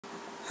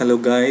Hello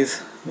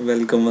guys,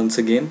 welcome once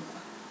again.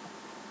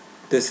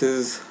 This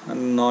is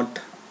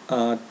not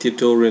a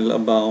tutorial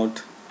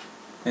about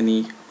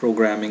any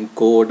programming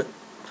code.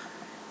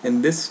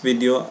 In this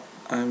video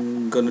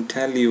I'm gonna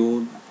tell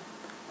you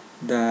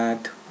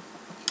that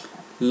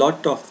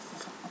lot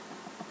of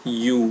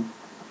you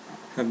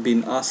have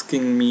been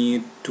asking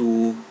me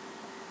to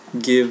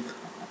give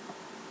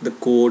the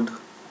code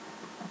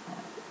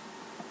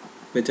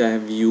which I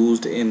have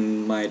used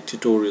in my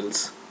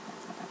tutorials.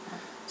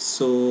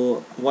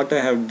 So what I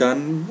have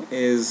done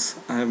is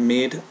I have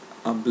made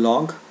a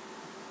blog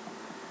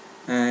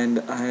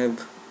and I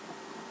have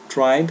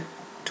tried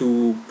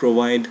to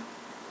provide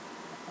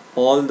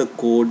all the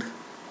code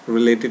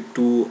related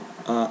to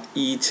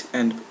each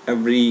and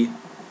every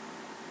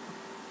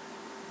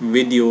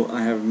video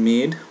I have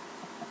made,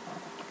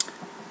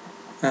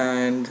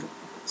 and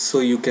so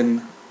you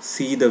can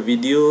see the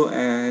video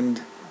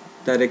and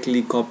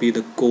directly copy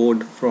the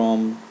code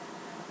from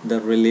the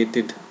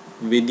related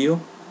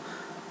video.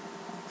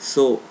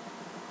 So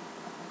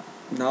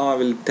now I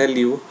will tell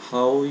you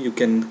how you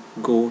can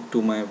go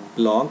to my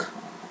blog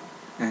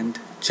and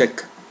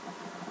check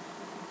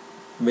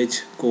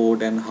which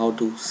code and how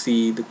to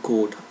see the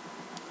code.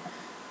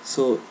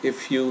 So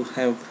if you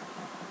have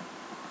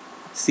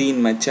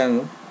seen my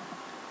channel,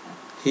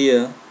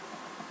 here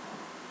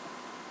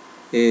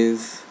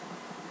is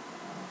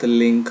the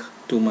link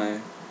to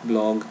my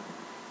blog.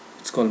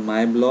 It's called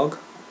my blog.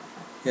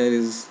 Here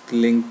is the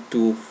link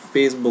to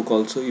Facebook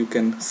also. You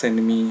can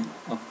send me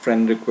a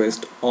friend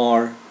request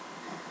or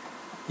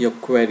your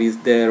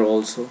queries there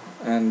also,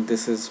 and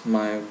this is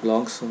my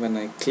blog. So when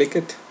I click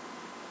it,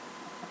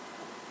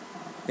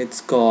 it's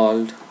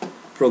called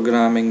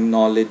programming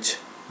knowledge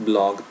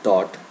blog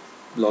dot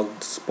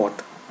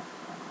blogspot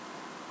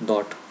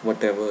dot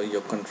whatever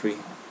your country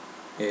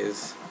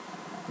is.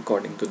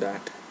 According to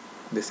that,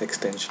 this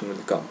extension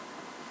will come,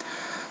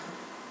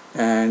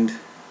 and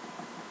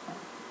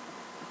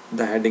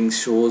the heading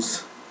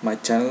shows my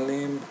channel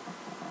name,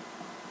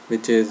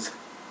 which is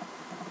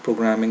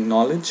programming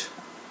knowledge.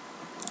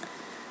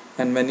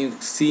 And when you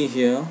see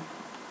here,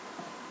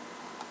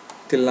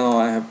 till now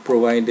I have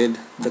provided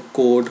the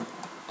code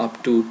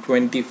up to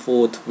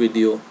 24th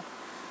video.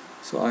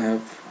 So I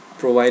have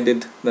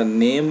provided the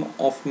name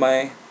of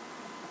my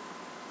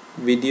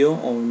video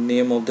or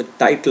name of the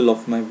title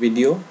of my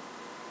video,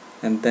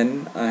 and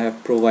then I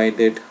have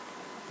provided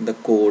the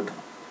code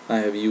I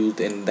have used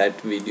in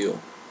that video.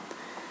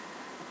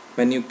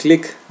 When you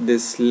click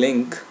this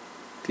link,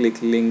 click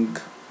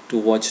link to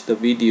watch the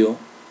video,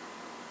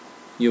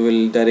 you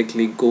will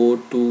directly go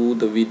to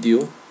the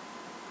video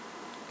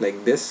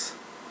like this,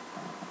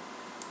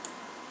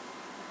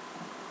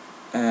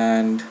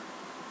 and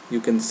you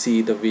can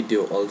see the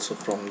video also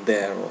from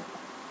there.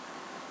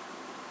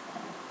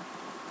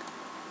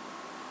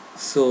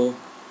 So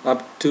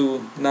up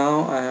to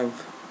now I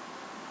have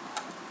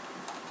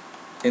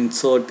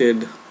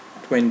inserted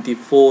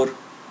 24,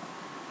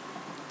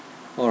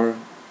 or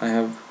I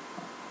have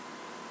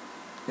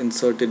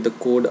inserted the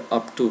code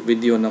up to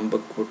video number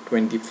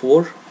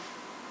 24.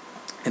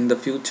 In the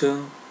future,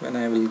 when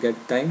I will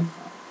get time,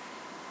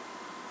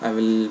 I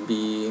will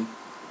be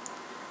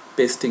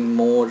pasting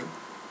more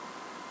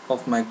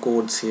of my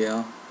codes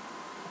here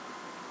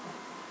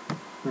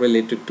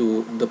related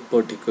to the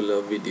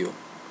particular video.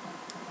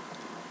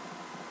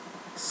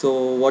 So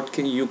what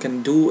you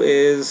can do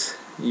is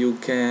you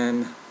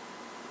can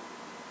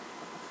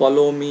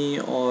follow me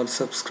or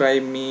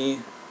subscribe me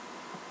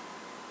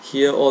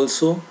here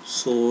also,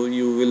 so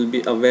you will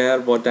be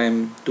aware what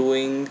I'm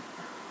doing,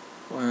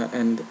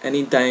 and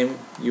anytime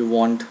you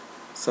want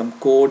some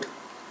code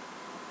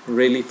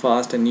really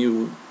fast and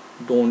you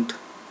don't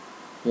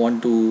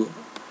want to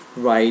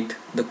write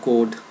the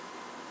code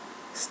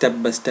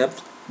step by step,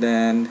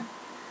 then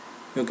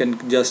you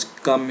can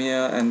just come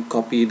here and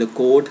copy the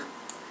code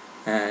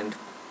and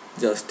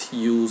just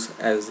use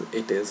as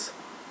it is.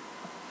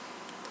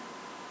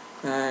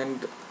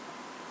 And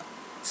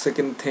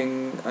second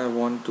thing I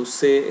want to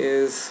say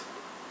is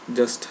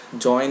just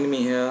join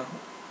me here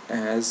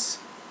as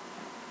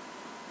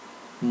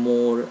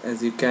more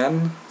as you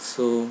can.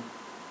 So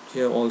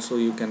here also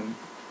you can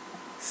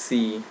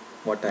see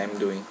what I'm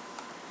doing.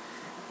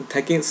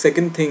 The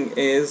second thing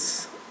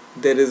is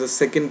there is a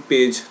second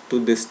page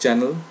to this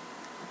channel,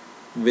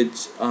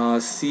 which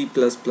are C++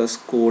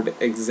 code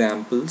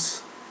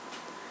examples,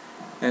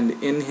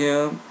 and in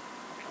here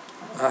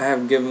I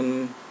have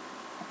given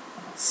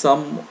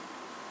some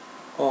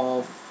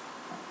of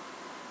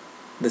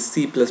the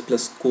C++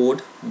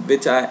 code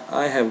which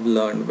I have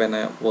learned when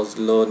I was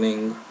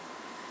learning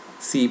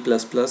C++,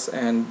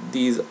 and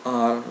these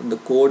are the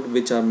code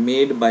which are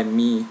made by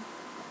me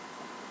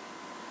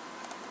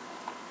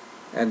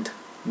at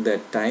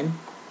that time.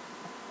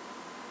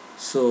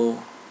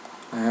 So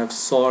I have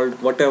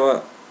solved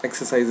whatever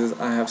exercises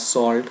I have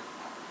solved,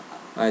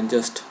 I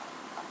just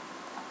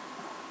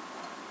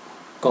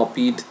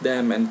copied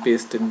them and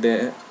pasted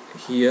there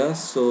here.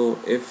 So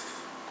if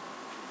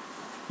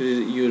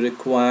you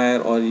require,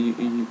 or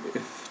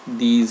if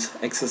these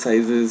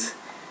exercises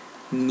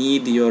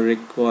need your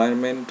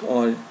requirement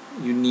or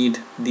you need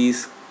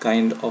these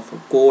kind of a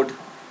code,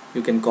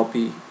 you can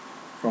copy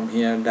from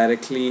here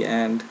directly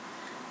and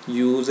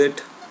use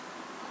it.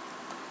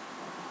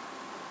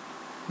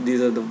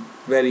 These are the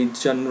very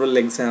general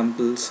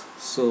examples,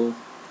 so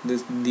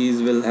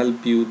these will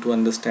help you to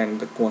understand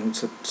the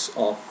concepts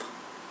of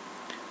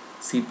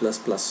C++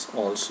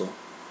 also.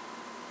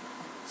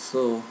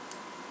 So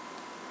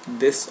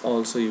this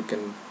also you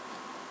can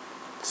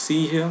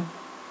see here,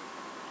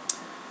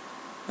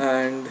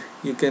 and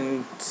you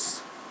can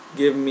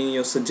give me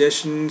your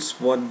suggestions.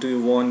 What do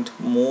you want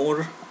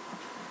more,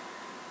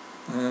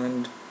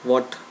 and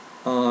what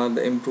are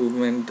the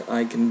improvement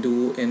I can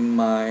do in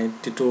my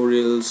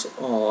tutorials,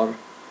 or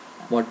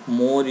what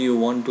more you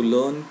want to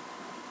learn.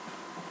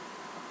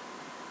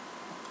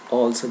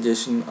 All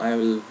suggestion I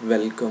will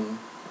welcome.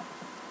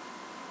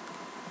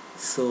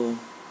 So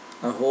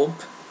I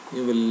hope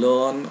you will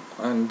learn,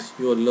 and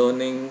you are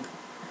learning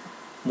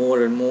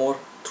more and more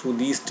through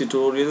these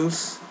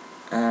tutorials,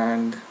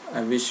 and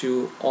I wish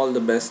you all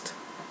the best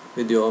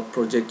with your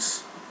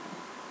projects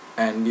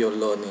and your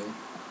learning.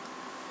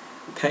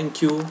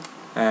 Thank you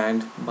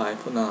and bye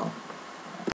for now.